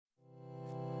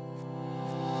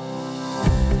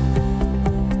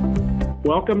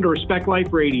Welcome to Respect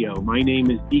Life Radio. My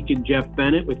name is Deacon Jeff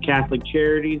Bennett with Catholic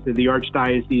Charities of the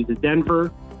Archdiocese of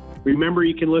Denver. Remember,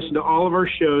 you can listen to all of our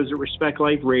shows at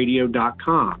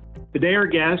respectliferadio.com. Today, our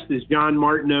guest is John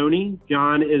Martignoni.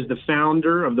 John is the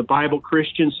founder of the Bible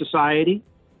Christian Society.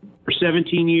 For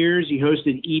 17 years, he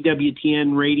hosted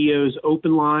EWTN Radio's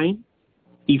Open Line.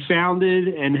 He founded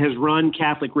and has run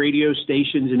Catholic radio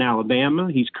stations in Alabama.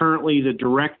 He's currently the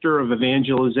Director of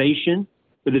Evangelization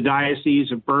for the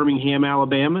Diocese of Birmingham,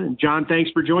 Alabama. And John, thanks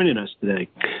for joining us today.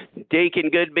 Deacon,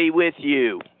 good to be with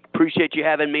you. Appreciate you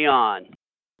having me on.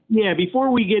 Yeah, before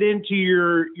we get into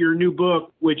your new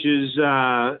book, which is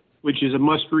a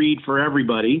must-read for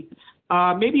everybody,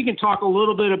 maybe you can talk a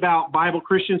little bit about Bible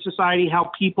Christian Society,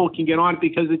 how people can get on it,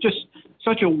 because it's just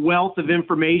such a wealth of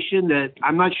information that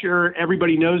I'm not sure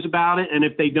everybody knows about it, and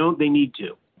if they don't, they need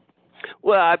to.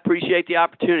 Well, I appreciate the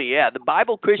opportunity. Yeah, the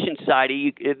Bible Christian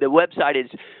Society, the website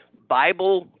is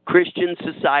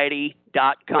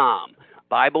BibleChristianSociety.com.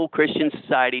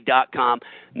 BibleChristianSociety.com.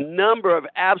 Number of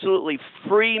absolutely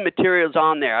free materials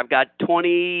on there. I've got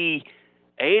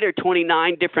 28 or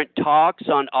 29 different talks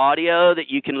on audio that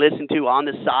you can listen to on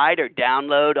the site or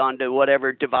download onto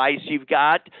whatever device you've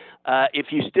got.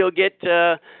 If you still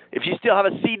have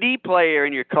a CD player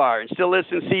in your car and still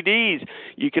listen to CDs,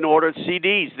 you can order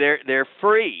CDs. They're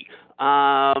free.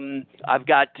 I've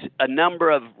got a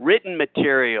number of written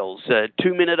materials, a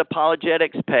 2-minute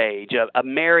apologetics page, a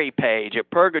Mary page, a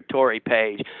purgatory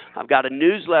page. I've got a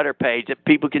newsletter page that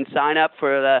people can sign up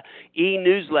for the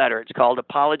e-newsletter. It's called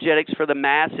Apologetics for the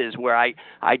Masses, where I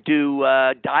do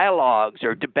dialogues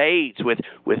or debates with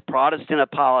Protestant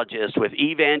apologists, with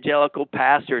evangelical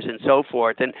pastors, and so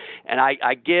forth. And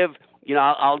I give,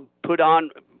 I'll put down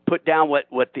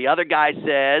what the other guy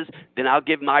says, then I'll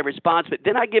give my response, but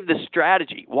then I give the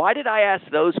strategy. Why did I ask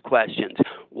those questions?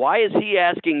 Why is he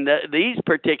asking these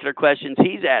particular questions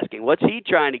he's asking? What's he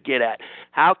trying to get at?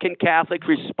 How can Catholics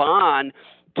respond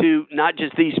to not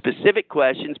just these specific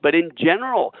questions, but in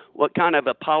general, what kind of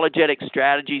apologetic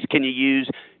strategies can you use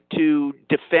to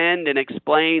defend and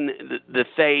explain the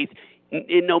faith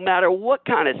in no matter what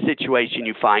kind of situation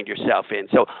you find yourself in?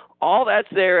 So all that's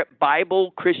there at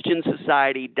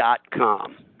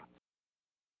BibleChristianSociety.com.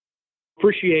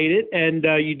 Appreciate it. And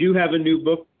you do have a new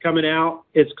book coming out.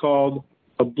 It's called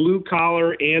A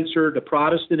Blue-Collar Answer to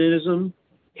Protestantism,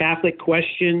 Catholic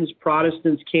Questions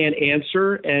Protestants Can't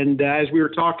Answer. And as we were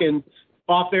talking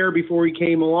off air before we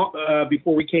came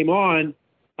on,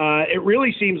 it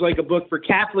really seems like a book for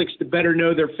Catholics to better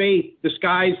know their faith,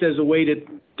 disguised as a way to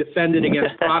defend it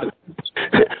against Protestants.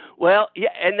 Well,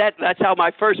 yeah, and that's how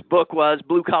my first book was,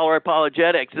 Blue Collar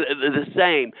Apologetics, the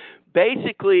same.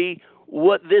 Basically,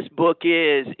 what this book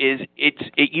is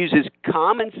it uses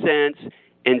common sense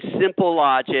and simple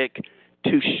logic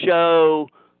to show,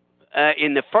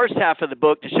 in the first half of the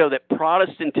book, to show that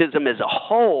Protestantism as a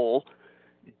whole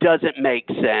doesn't make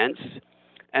sense.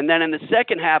 And then in the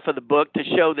second half of the book, to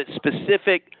show that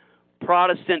specific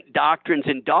Protestant doctrines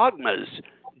and dogmas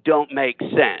don't make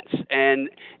sense. And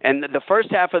the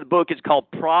first half of the book is called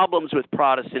Problems with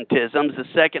Protestantism. The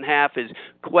second half is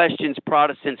Questions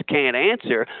Protestants Can't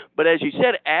Answer. But as you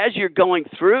said, as you're going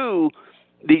through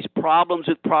these problems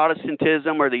with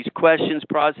Protestantism or these questions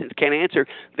Protestants can't answer,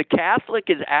 the Catholic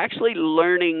is actually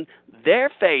learning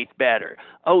their faith better.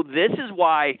 Oh, this is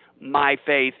why my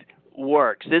faith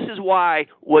works. This is why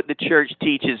what the church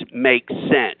teaches makes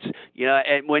sense.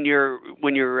 And when you're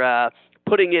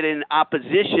putting it in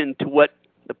opposition to what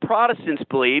the Protestants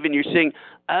believe, and you're saying,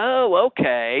 oh,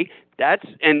 okay,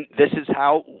 this is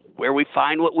where we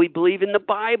find what we believe in the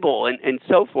Bible, and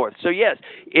so forth. So yes,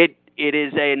 it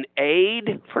is an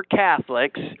aid for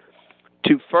Catholics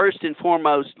to first and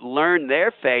foremost learn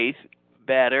their faith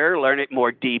better, learn it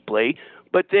more deeply,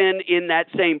 but then in that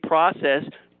same process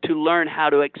to learn how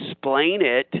to explain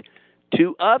it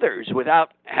to others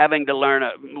without having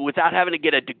to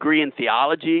get a degree in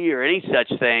theology or any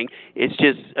such thing. It's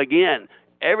just, again,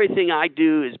 everything I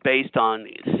do is based on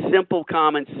simple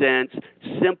common sense,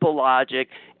 simple logic,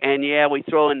 and yeah, we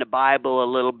throw in the Bible a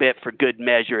little bit for good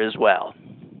measure as well.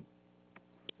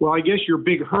 Well, I guess your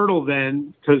big hurdle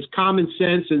then, because common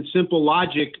sense and simple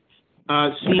logic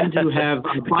seem to have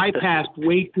bypassed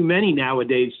way too many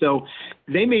nowadays. So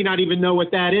they may not even know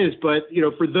what that is. But,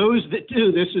 for those that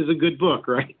do, this is a good book,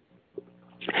 right?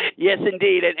 Yes,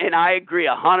 indeed. And I agree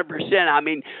 100%. I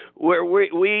mean,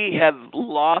 we have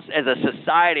lost as a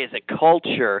society, as a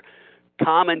culture,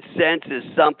 common sense is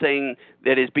something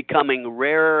that is becoming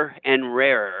rarer and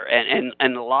rarer.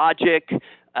 And logic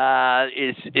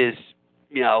is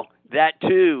that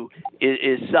too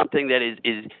is something that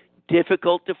is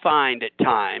difficult to find at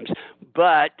times,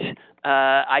 but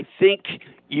I think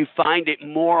you find it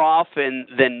more often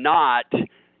than not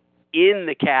in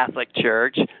the Catholic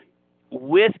Church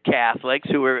with Catholics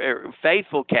who are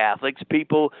faithful Catholics,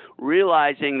 people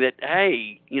realizing that,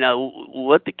 hey,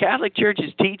 what the Catholic Church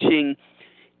is teaching,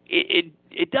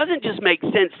 it doesn't just make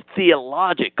sense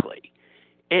theologically.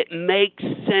 It makes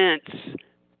sense,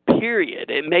 period.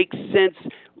 It makes sense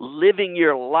living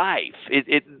your life.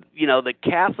 The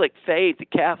Catholic faith, the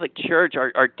Catholic Church,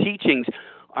 our teachings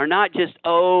are not just,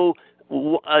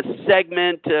 a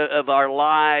segment of our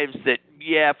lives that,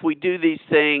 if we do these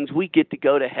things, we get to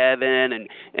go to heaven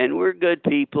and we're good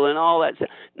people and all that stuff.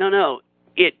 No,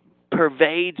 it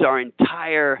pervades our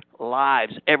entire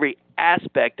lives. Every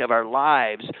aspect of our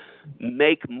lives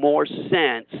make more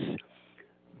sense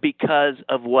because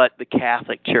of what the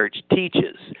Catholic Church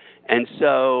teaches. And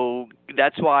so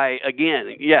that's why,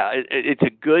 again, it's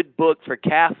a good book for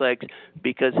Catholics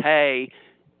because, hey,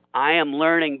 I am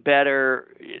learning better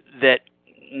that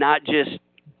not just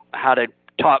how to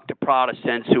talk to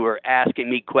Protestants who are asking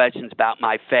me questions about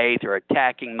my faith or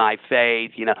attacking my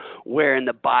faith, where in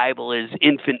the Bible is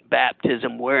infant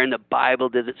baptism, where in the Bible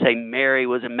does it say Mary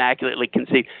was immaculately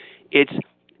conceived.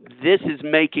 This is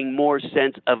making more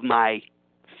sense of my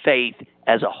faith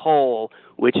as a whole,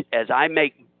 which as I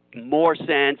make more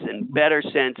sense and better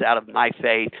sense out of my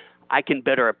faith, I can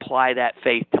better apply that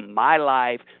faith to my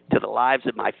life, to the lives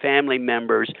of my family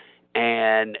members,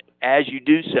 and as you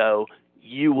do so,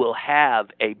 you will have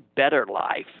a better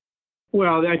life.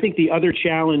 Well, I think the other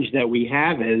challenge that we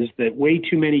have is that way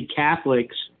too many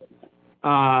Catholics,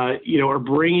 are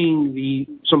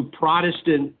bringing some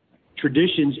Protestant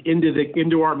traditions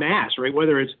into our Mass, right?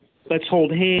 Whether it's let's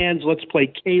hold hands, let's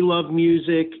play K-Love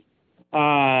music,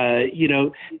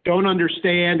 don't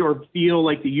understand or feel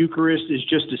like the Eucharist is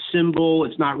just a symbol.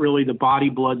 It's not really the body,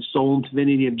 blood, soul, and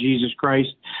divinity of Jesus Christ.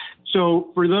 So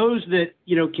for those that,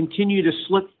 continue to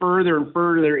slip further and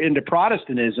further into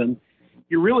Protestantism,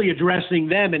 you're really addressing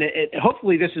them. And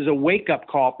hopefully this is a wake-up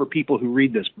call for people who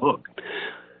read this book.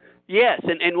 Yes,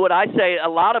 and what I say, a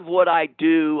lot of what I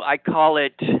do, I call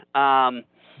it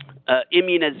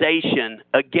immunization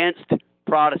against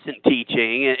Protestant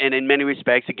teaching, and in many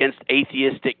respects against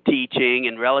atheistic teaching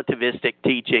and relativistic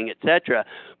teaching, etc.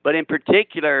 But in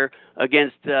particular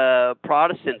against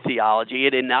Protestant theology,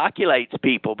 it inoculates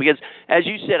people because, as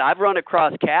you said, I've run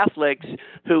across Catholics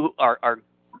who are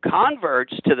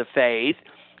converts to the faith,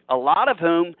 a lot of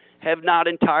whom have not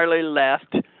entirely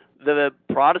left the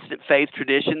Protestant faith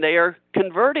tradition they are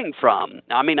converting from.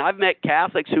 I mean, I've met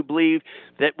Catholics who believe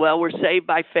that, we're saved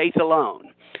by faith alone.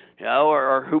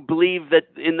 Or who believe that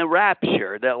in the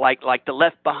rapture, that like the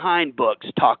Left Behind books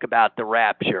talk about the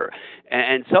rapture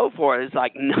and so forth. It's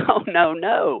like,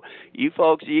 no. You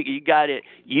folks, you've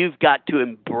got to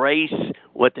embrace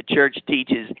what the church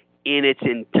teaches in its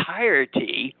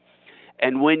entirety.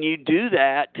 And when you do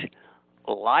that,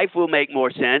 life will make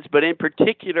more sense, but in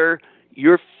particular,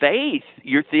 your faith,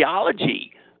 your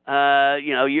theology,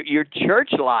 your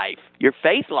church life, your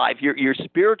faith life, your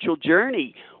spiritual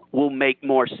journey will make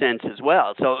more sense as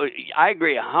well. So I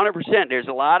agree 100%. There's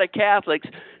a lot of Catholics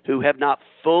who have not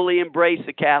fully embraced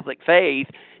the Catholic faith,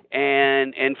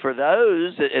 and for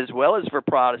those, as well as for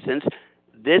Protestants,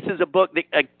 this is a book that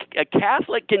a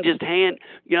Catholic can just hand,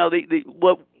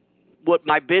 what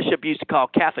my bishop used to call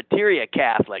cafeteria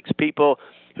Catholics, people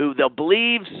who they'll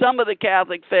believe some of the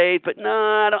Catholic faith, but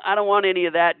no, I don't want any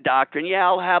of that doctrine. Yeah,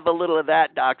 I'll have a little of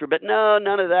that doctrine, but no,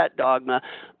 none of that dogma.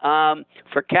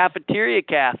 For cafeteria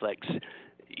Catholics,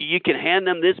 you can hand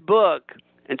them this book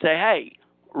and say, hey,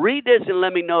 read this and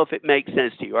let me know if it makes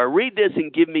sense to you, or read this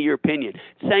and give me your opinion.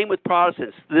 Same with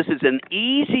Protestants. This is an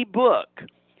easy book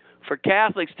for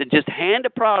Catholics to just hand to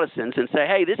Protestants and say,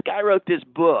 hey, this guy wrote this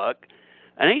book,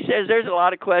 and he says there's a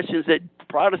lot of questions that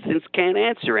Protestants can't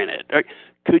answer in it. Or,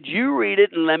 could you read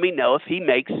it and let me know if he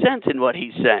makes sense in what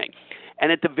he's saying?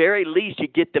 And at the very least, you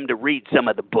get them to read some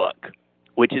of the book,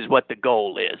 which is what the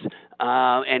goal is.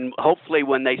 And hopefully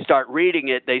when they start reading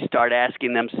it, they start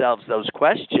asking themselves those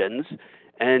questions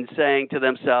and saying to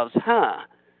themselves,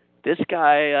 this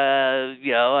guy,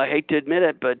 I hate to admit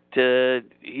it, but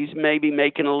he's maybe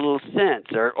making a little sense.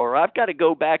 Or I've got to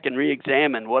go back and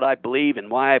re-examine what I believe and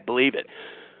why I believe it,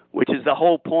 which is the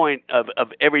whole point of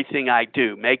everything I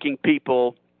do, making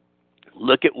people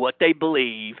look at what they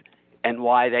believe and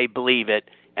why they believe it,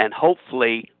 and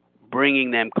hopefully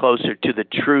bringing them closer to the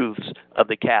truths of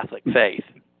the Catholic faith.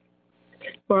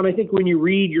 Well, and I think when you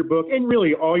read your book, and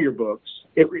really all your books,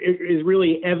 it is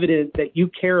really evident that you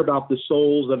care about the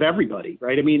souls of everybody,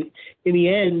 right? I mean, in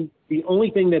the end, the only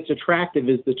thing that's attractive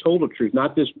is the total truth,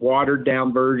 not this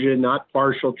watered-down version, not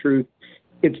partial truth.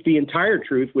 It's the entire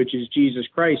truth, which is Jesus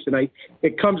Christ. And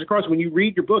it comes across when you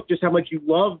read your book just how much you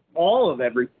love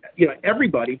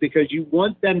everybody, because you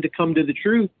want them to come to the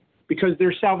truth, because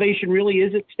their salvation really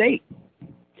is at stake.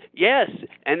 Yes,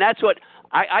 and that's what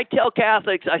I tell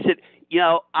Catholics. I said,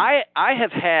 I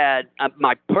have had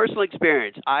my personal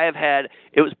experience.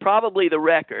 It was probably the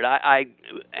record. I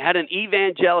had an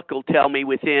evangelical tell me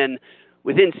within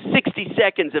 60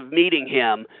 seconds of meeting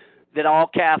him that all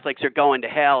Catholics are going to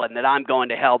hell and that I'm going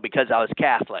to hell because I was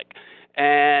Catholic.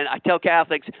 And I tell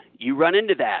Catholics, you run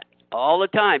into that all the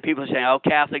time. People say, oh,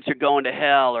 Catholics are going to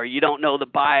hell, or you don't know the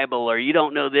Bible, or you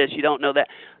don't know this, you don't know that.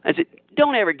 I said,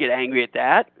 don't ever get angry at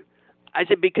that. I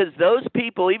said, because those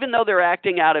people, even though they're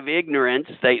acting out of ignorance,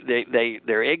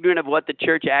 they're ignorant of what the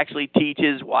church actually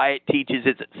teaches, why it teaches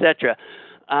it, etc.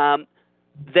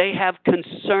 They have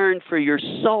concern for your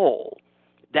soul.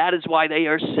 That is why they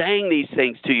are saying these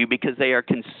things to you, because they are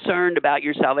concerned about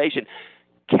your salvation.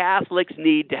 Catholics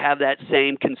need to have that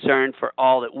same concern for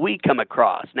all that we come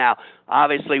across. Now,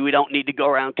 obviously, we don't need to go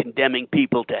around condemning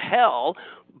people to hell,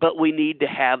 but we need to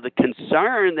have the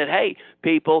concern that, hey,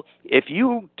 people, if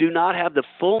you do not have the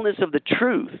fullness of the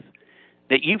truth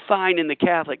that you find in the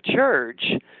Catholic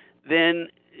Church, then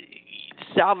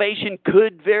salvation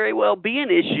could very well be an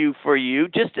issue for you,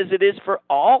 just as it is for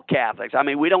all Catholics. I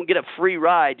mean, we don't get a free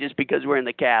ride just because we're in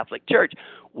the Catholic Church.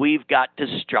 We've got to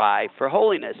strive for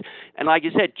holiness. And like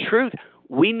you said, truth,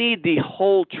 we need the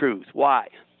whole truth. Why?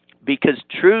 Because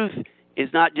truth is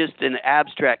not just an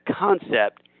abstract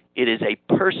concept. It is a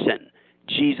person,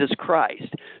 Jesus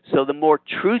Christ. So the more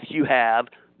truth you have,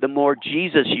 the more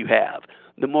Jesus you have.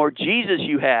 The more Jesus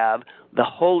you have, the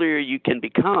holier you can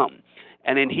become.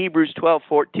 And in Hebrews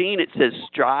 12:14, it says,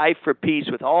 strive for peace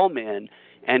with all men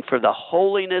and for the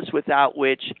holiness without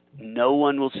which no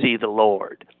one will see the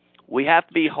Lord. We have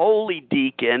to be holy,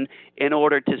 deacon, in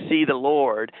order to see the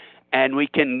Lord. And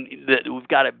we've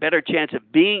got a better chance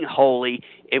of being holy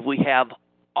if we have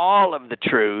all of the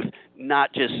truth,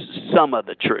 not just some of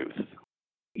the truth.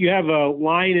 You have a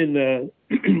line in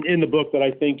the book that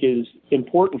I think is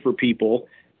important for people,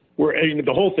 where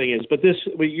the whole thing is, but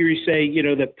you say,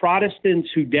 that Protestants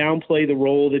who downplay the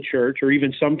role of the church, or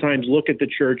even sometimes look at the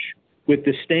church with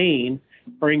disdain,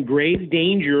 are in grave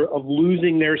danger of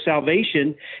losing their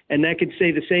salvation. And that could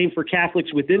say the same for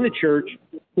Catholics within the church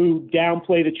who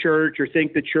downplay the church or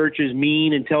think the church is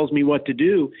mean and tells me what to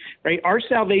do, right? Our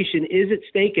salvation is at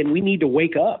stake, and we need to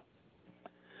wake up.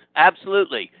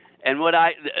 Absolutely. And what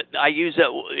I use,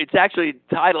 it's actually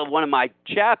the title of one of my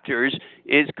chapters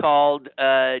is called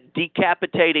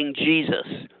Decapitating Jesus.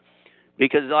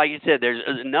 Because like you said, there's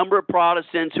a number of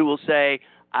Protestants who will say,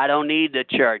 I don't need the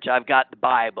church. I've got the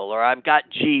Bible, or I've got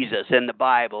Jesus and the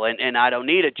Bible, and I don't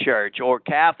need a church. Or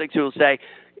Catholics who will say,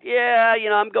 yeah,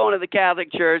 I'm going to the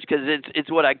Catholic Church because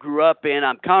it's what I grew up in.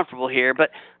 I'm comfortable here,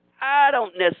 but I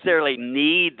don't necessarily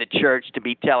need the church to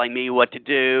be telling me what to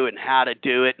do and how to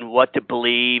do it and what to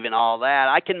believe and all that.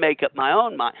 I can make up my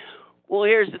own mind. Well,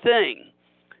 here's the thing.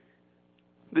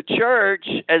 The church,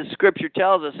 as Scripture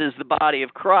tells us, is the body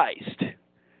of Christ.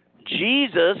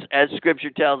 Jesus, as Scripture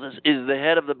tells us, is the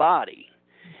head of the body.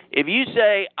 If you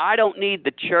say, I don't need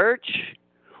the church,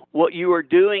 what you are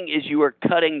doing is you are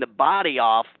cutting the body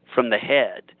off from the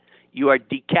head. You are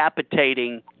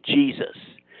decapitating Jesus.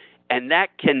 And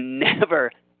that can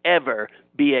never, ever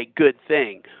be a good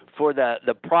thing for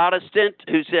the Protestant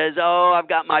who says, oh, I've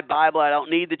got my Bible, I don't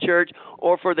need the church,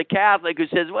 or for the Catholic who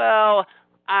says, well,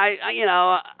 I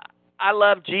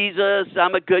love Jesus,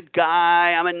 I'm a good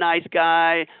guy, I'm a nice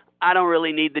guy, I don't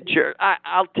really need the church.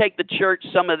 I'll take the church,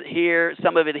 some of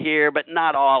it here, but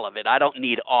not all of it. I don't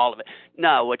need all of it.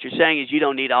 No, what you're saying is you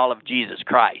don't need all of Jesus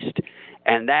Christ.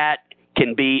 And that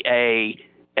can be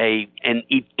an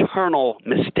eternal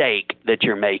mistake that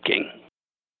you're making.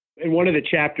 In one of the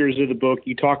chapters of the book,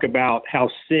 you talk about how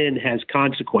sin has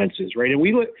consequences, right? And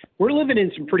we're living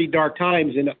in some pretty dark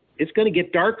times, and it's going to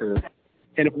get darker.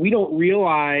 And if we don't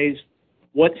realize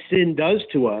what sin does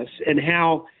to us and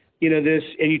how, this,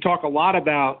 and you talk a lot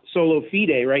about sola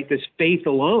fide, right? This faith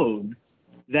alone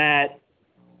that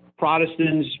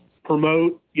Protestants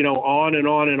promote, on and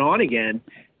on and on again.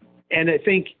 And I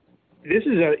think this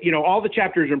is all the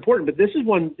chapters are important, but this is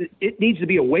one, it needs to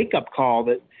be a wake-up call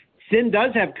that sin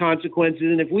does have consequences.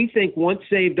 And if we think once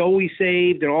saved, always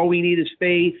saved, and all we need is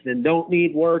faith and don't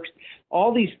need works,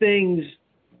 all these things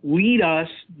lead us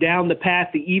down the path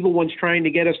the evil one's trying to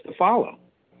get us to follow.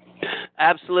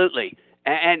 Absolutely.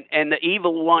 And the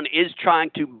evil one is trying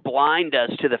to blind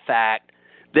us to the fact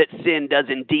that sin does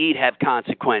indeed have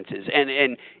consequences.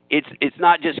 And it's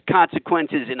not just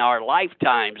consequences in our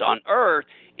lifetimes on earth,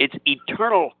 it's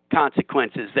eternal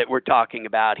consequences that we're talking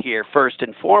about here first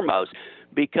and foremost,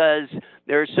 because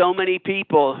there are so many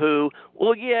people who,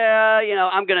 well, yeah,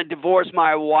 I'm going to divorce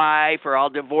my wife, or I'll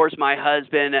divorce my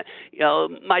husband.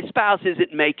 My spouse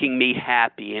isn't making me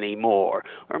happy anymore,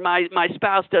 or my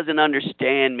spouse doesn't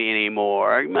understand me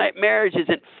anymore, or my marriage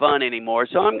isn't fun anymore,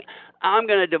 so I'm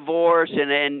going to divorce,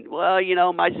 and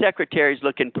my secretary's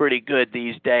looking pretty good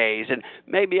these days, and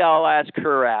maybe I'll ask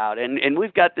her out. And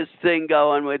we've got this thing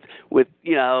going with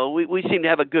we seem to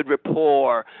have a good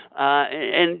rapport.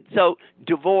 And so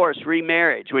divorce,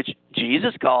 remarriage, which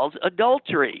Jesus calls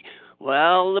adultery.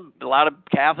 Well, a lot of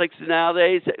Catholics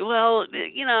nowadays say, well,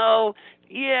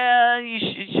 yeah, you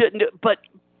shouldn't do it,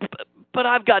 but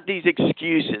I've got these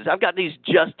excuses. I've got these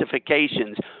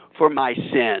justifications for my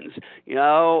sins,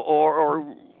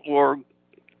 or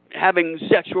having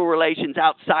sexual relations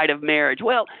outside of marriage.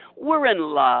 Well, we're in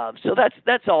love, so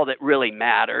that's all that really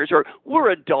matters. Or we're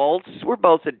adults. We're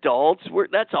both adults.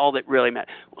 That's all that really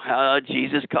matters.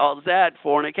 Jesus calls that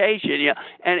fornication.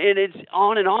 And it's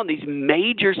on and on. These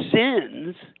major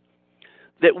sins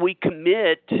that we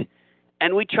commit,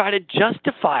 and we try to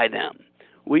justify them.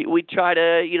 We try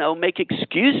to make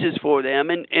excuses for them,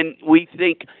 and we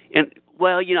think,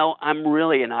 I'm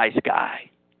really a nice guy.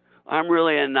 I'm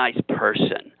really a nice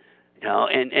person,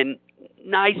 and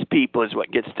nice people is what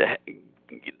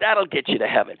that'll get you to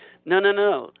heaven.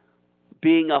 No.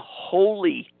 Being a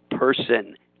holy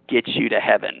person gets you to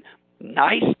heaven.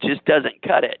 Nice just doesn't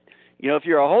cut it. If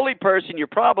you're a holy person, you're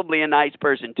probably a nice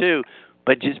person too,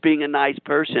 but just being a nice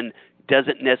person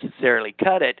doesn't necessarily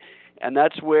cut it. And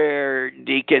that's where,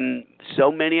 Deacon,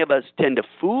 so many of us tend to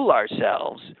fool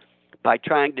ourselves by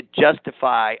trying to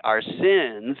justify our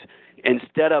sins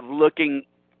instead of looking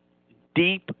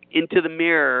deep into the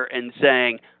mirror and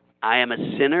saying, I am a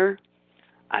sinner,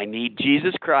 I need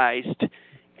Jesus Christ,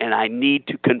 and I need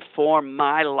to conform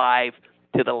my life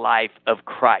to the life of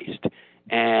Christ.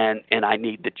 And I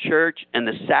need the church and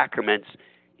the sacraments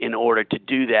in order to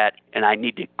do that, and I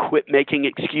need to quit making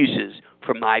excuses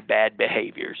for my bad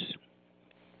behaviors.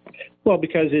 Well,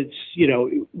 because it's,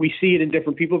 we see it in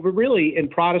different people, but really in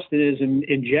Protestantism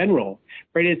in general,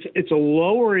 right? It's a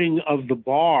lowering of the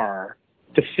bar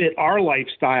to fit our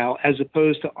lifestyle, as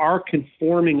opposed to our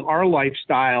conforming our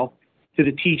lifestyle to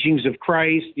the teachings of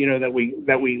Christ, that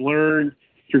we learn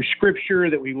through Scripture,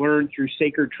 that we learn through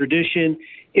sacred tradition.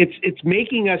 It's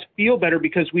making us feel better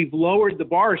because we've lowered the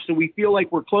bar, so we feel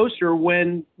like we're closer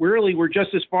when really we're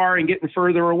just as far and getting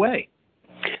further away.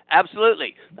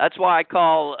 Absolutely. That's why I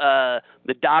call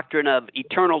the doctrine of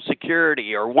eternal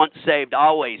security, or once saved,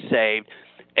 always saved,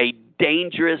 a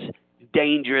dangerous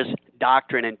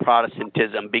doctrine in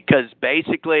Protestantism, because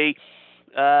basically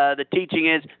the teaching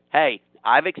is, hey,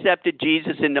 I've accepted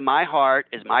Jesus into my heart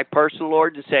as my personal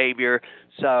Lord and Savior,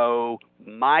 so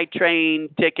my train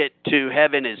ticket to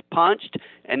heaven is punched,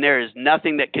 and there is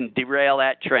nothing that can derail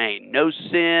that train. No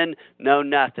sin, no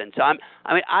nothing. So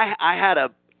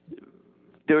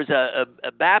there was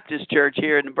a Baptist church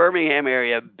here in the Birmingham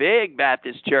area, a big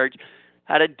Baptist church,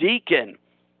 had a deacon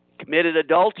committed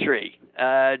adultery,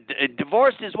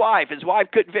 divorced his wife. His wife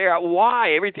couldn't figure out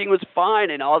why. Everything was fine,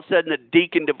 and all of a sudden the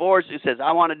deacon divorced. He says,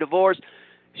 I want a divorce.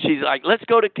 She's like, let's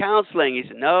go to counseling. He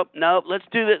said, nope, let's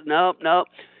do this. Nope.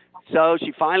 So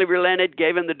she finally relented,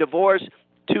 gave him the divorce.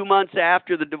 2 months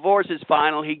after the divorce is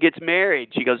final, he gets married.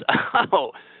 She goes,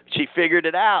 oh, she figured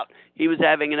it out. He was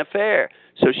having an affair.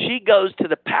 So she goes to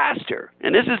the pastor,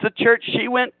 and this is the church she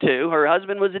went to. Her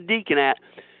husband was a deacon at.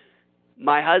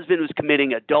 My husband was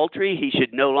committing adultery. He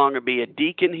should no longer be a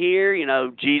deacon here.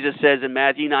 Jesus says in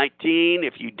Matthew 19,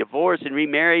 if you divorce and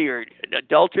remarry, you're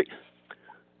adultery.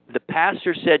 The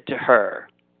pastor said to her,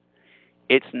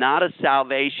 it's not a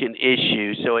salvation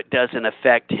issue, so it doesn't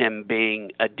affect him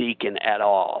being a deacon at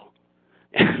all.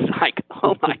 It's like,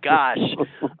 oh my gosh,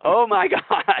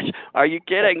 are you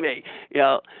kidding me?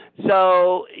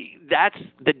 So that's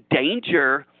the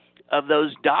danger of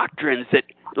those doctrines that,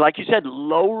 like you said,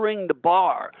 lowering the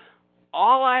bar.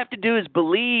 All I have to do is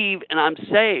believe, and I'm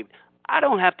saved. I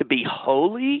don't have to be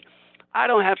holy. I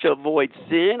don't have to avoid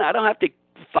sin. I don't have to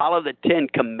follow the 10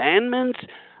 Commandments.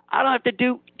 I don't have to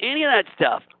do any of that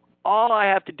stuff. All I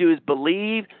have to do is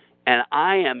believe, and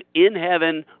I am in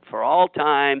heaven for all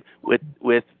time with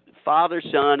Father,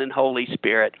 Son, and Holy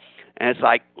Spirit. And it's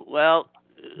like, well,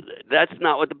 that's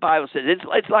not what the Bible says.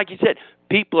 It's like you said,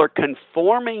 people are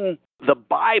conforming the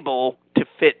Bible to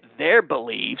fit their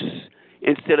beliefs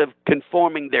instead of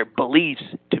conforming their beliefs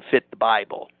to fit the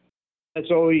Bible.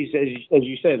 That's always, as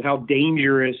you said, how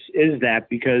dangerous is that?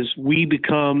 Because we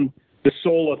become the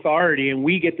sole authority, and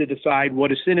we get to decide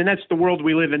what is sin. And that's the world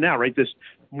we live in now, right? This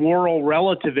moral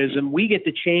relativism. We get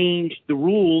to change the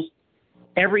rules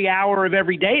every hour of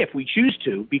every day if we choose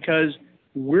to, because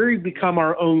we become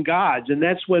our own gods. And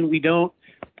that's when we don't,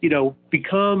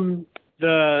 become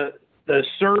the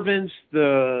servants,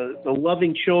 the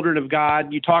loving children of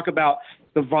God. You talk about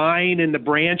the vine and the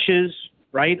branches,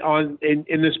 right?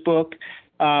 In this book.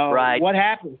 Right. What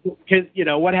happens?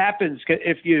 What happens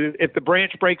if the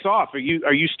branch breaks off? Are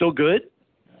you still good?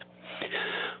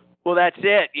 Well, that's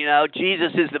it.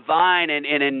 Jesus is the vine, and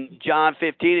in John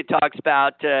 15 it talks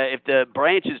about if the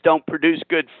branches don't produce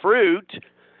good fruit,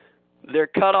 they're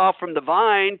cut off from the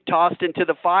vine, tossed into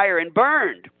the fire, and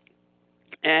burned.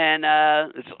 And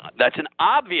that's an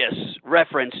obvious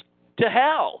reference to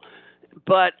hell.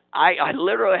 But I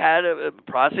literally had a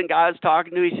Protestant guy I was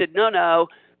talking to. He said, no,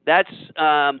 that's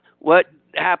what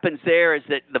happens there is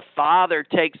that the Father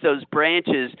takes those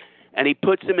branches and he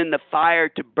puts them in the fire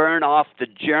to burn off the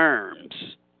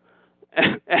germs.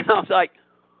 And I was like,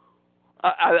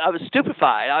 I was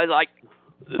stupefied. I was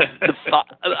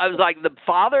like, the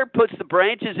Father puts the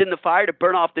branches in the fire to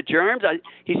burn off the germs?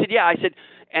 He said, yeah. I said,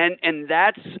 and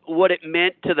that's what it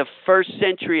meant to the first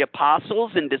century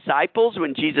apostles and disciples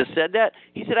when Jesus said that?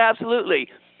 He said, absolutely.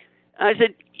 And I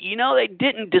said, they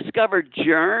didn't discover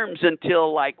germs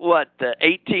until the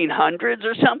 1800s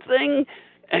or something?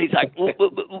 And he's like,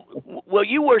 well,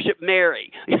 you worship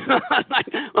Mary. I'm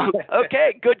like,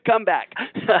 okay, good comeback.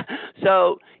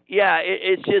 So, yeah,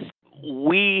 it's just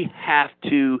we have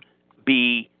to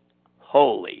be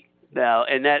holy now,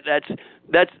 and that's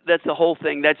the whole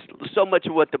thing. That's so much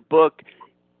of what the book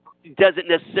doesn't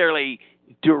necessarily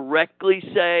directly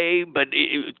say, but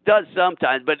it does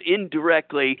sometimes. But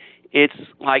indirectly, it's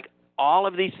like all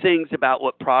of these things about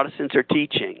what Protestants are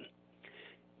teaching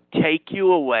take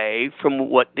you away from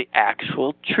what the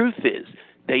actual truth is.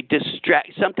 They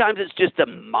distract. Sometimes it's just a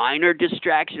minor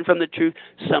distraction from the truth.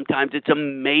 Sometimes it's a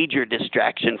major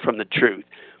distraction from the truth.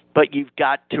 But you've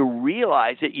got to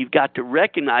realize it. You've got to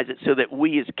recognize it so that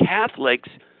we as Catholics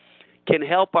can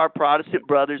help our Protestant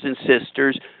brothers and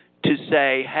sisters to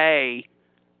say, hey,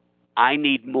 I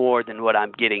need more than what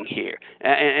I'm getting here.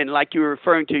 And like you were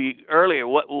referring to earlier,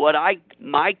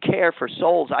 my care for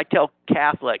souls, I tell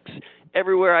Catholics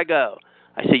everywhere I go,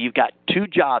 I say, you've got two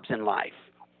jobs in life.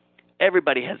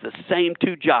 Everybody has the same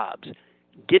two jobs.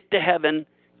 Get to heaven,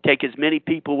 take as many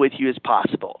people with you as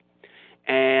possible.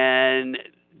 And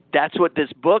that's what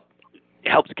this book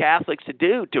helps Catholics to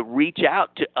do, to reach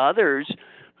out to others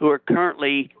who are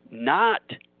currently not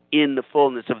in the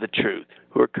fullness of the truth,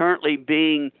 who are currently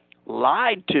being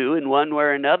lied to in one way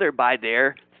or another by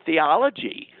their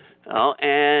theology.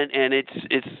 And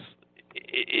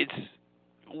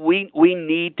we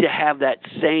need to have that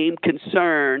same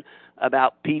concern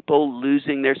about people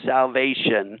losing their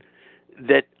salvation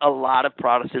that a lot of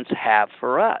Protestants have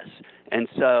for us. And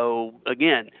so,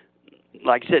 again,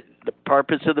 like I said, the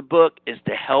purpose of the book is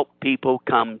to help people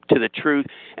come to the truth,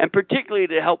 and particularly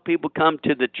to help people come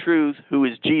to the truth who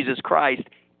is Jesus Christ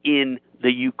in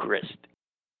the Eucharist.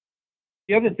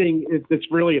 The other thing that's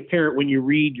really apparent when you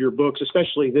read your books,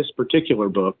 especially this particular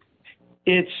book,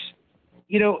 it's,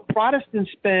 Protestants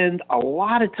spend a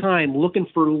lot of time looking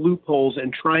for loopholes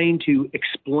and trying to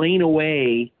explain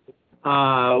away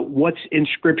what's in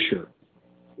Scripture.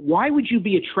 Why would you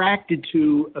be attracted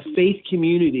to a faith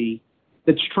community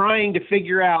that's trying to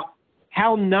figure out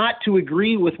how not to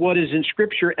agree with what is in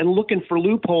Scripture and looking for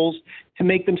loopholes to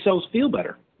make themselves feel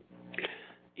better?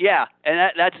 Yeah,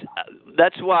 and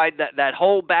that's why that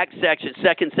whole back section,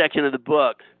 second section of the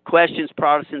book, questions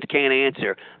Protestants can't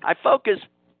answer, I focus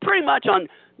pretty much on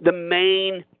the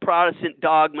main Protestant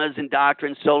dogmas and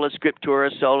doctrines, sola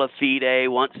scriptura, sola fide,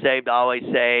 once saved, always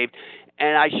saved.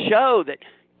 And I show that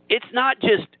it's not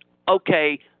just,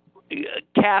 okay, a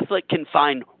Catholic can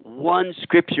find one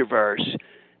scripture verse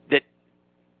that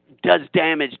does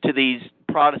damage to these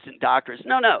Protestant doctrines.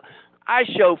 No. I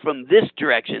show from this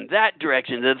direction, that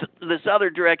direction, this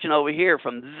other direction over here,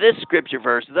 from this scripture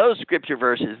verse, those scripture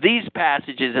verses, these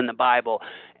passages in the Bible,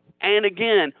 and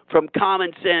again, from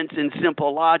common sense and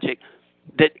simple logic,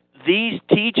 that these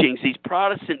teachings, these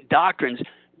Protestant doctrines,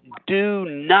 do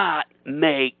not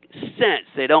make sense.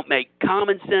 They don't make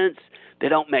common sense. They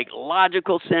don't make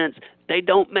logical sense. They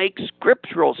don't make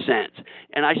scriptural sense.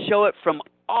 And I show it from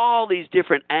all these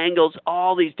different angles,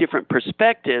 all these different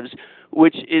perspectives,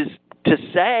 which is to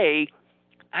say,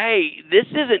 hey, this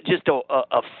isn't just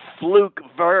a fluke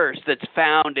verse that's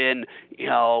found in,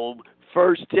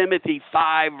 1 Timothy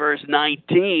 5, verse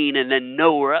 19, and then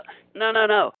nowhere else.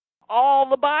 No. All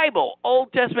the Bible,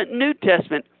 Old Testament, New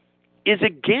Testament, is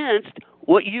against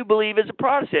what you believe as a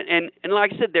Protestant. And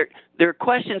like I said, there are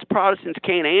questions Protestants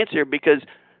can't answer because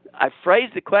I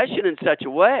phrased the question in such a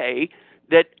way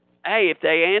that, hey, if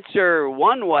they answer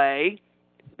one way,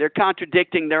 they're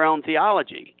contradicting their own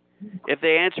theology. If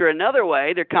they answer another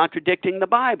way, they're contradicting the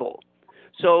Bible.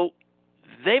 So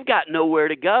they've got nowhere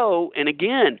to go. And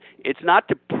again, it's not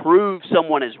to prove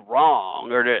someone is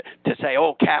wrong or to say,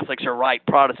 oh, Catholics are right,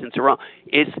 Protestants are wrong.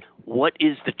 It's what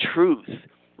is the truth?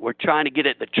 We're trying to get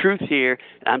at the truth here,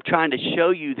 and I'm trying to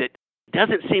show you that it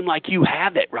doesn't seem like you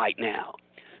have it right now.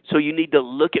 So you need to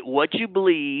look at what you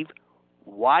believe,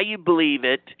 why you believe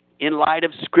it, in light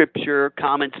of Scripture,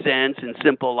 common sense, and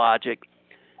simple logic,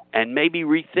 and maybe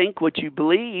rethink what you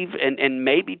believe and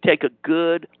maybe take a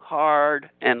good, hard,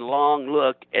 and long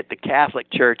look at the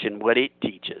Catholic Church and what it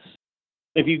teaches.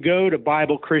 If you go to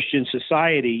Bible Christian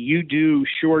Society, you do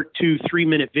short 2-3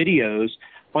 minute videos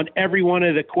on every one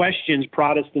of the questions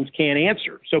Protestants can't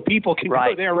answer. So people can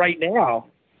go there right now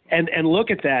and look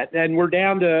at that. And we're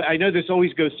down to, I know this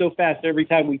always goes so fast every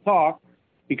time we talk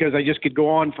because I just could go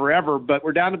on forever, but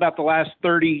we're down to about the last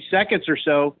 30 seconds or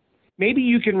so. Maybe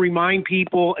you can remind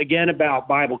people again about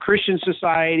Bible Christian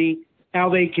Society, how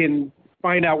they can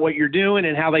find out what you're doing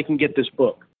and how they can get this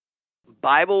book.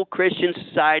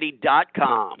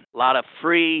 BibleChristiansociety.com. A lot of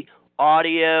free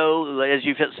audio, as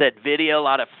you said, video, a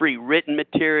lot of free written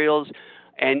materials,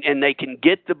 and they can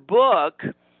get the book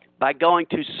by going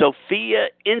to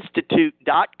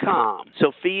SophiaInstitute.com.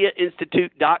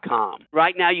 SophiaInstitute.com.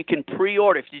 Right now you can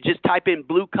pre-order. If you just type in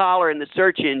blue collar in the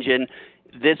search engine,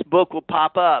 this book will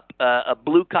pop up, a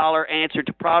blue-collar answer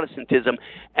to Protestantism.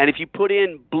 And if you put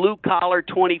in Blue Collar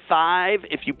 25,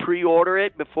 if you pre-order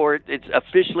it before it's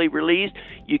officially released,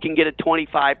 you can get a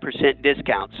 25%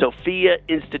 discount.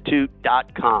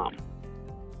 SophiaInstitute.com.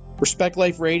 Respect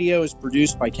Life Radio is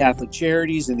produced by Catholic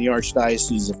Charities in the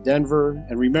Archdiocese of Denver.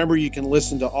 And remember, you can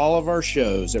listen to all of our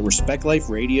shows at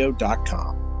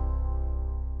RespectLifeRadio.com.